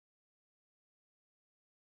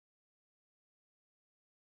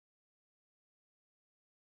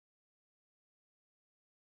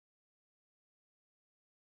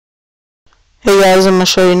Hey guys, I'm going to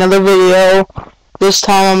show you another video. This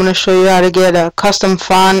time I'm going to show you how to get a custom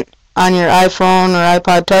font on your iPhone or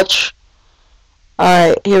iPod Touch.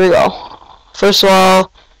 Alright, here we go. First of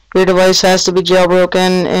all, your device has to be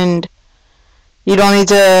jailbroken, and you don't need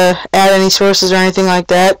to add any sources or anything like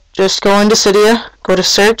that. Just go into Cydia, go to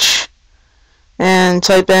search, and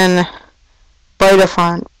type in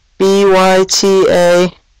Bytafont,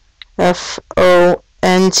 B-Y-T-A-F-O-N-T,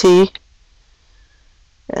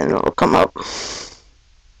 and it'll come up.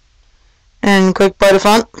 And click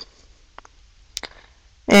Bytafont.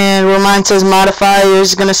 And where mine says modify,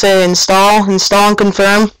 yours is going to say install and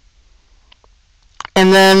confirm.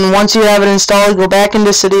 And then once you have it installed, go back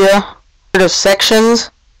into Cydia, go to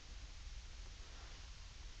sections,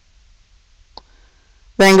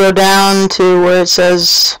 then go down to where it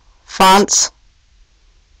says fonts,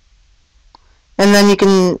 and then you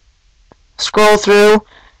can scroll through,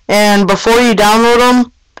 and before you download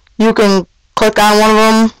them, you can click on one of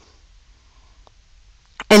them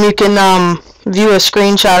and you can view a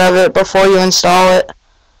screenshot of it before you install it.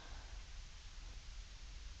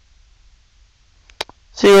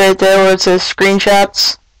 See right there where it says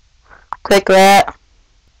screenshots? Click that,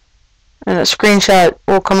 and a screenshot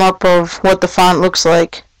will come up of what the font looks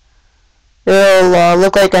like. It'll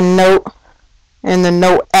look like a note in the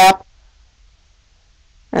Note app,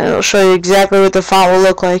 and it'll show you exactly what the font will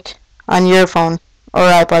look like on your phone or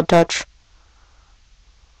iPod Touch.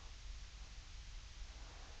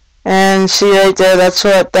 And see right there, that's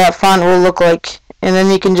what that font will look like. And then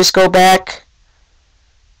you can just go back,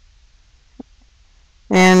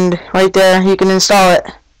 and right there you can install it.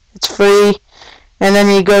 It's free. And then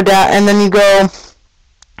you go down, and then you go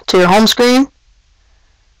to your home screen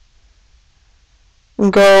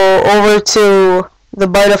and go over to the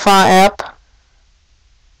Bytafont app.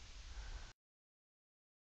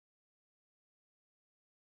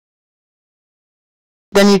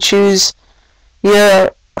 Then you choose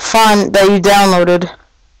your font that you downloaded,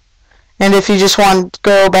 and if you just want to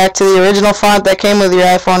go back to the original font that came with your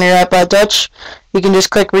iPhone or your iPod Touch, you can just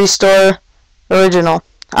click Restore Original.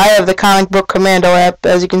 I have the Comic Book Commando app.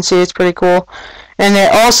 As you can see, it's pretty cool, and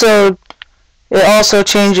it also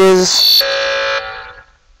changes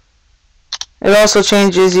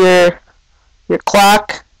your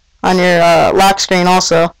clock on your lock screen.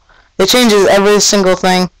 Also, it changes every single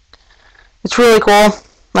thing. It's really cool.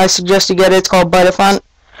 I suggest you get it. It's called Bytafont.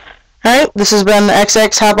 Alright, this has been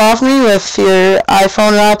XX Hop Off Me with your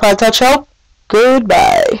iPhone and iPod Touch help.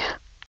 Goodbye.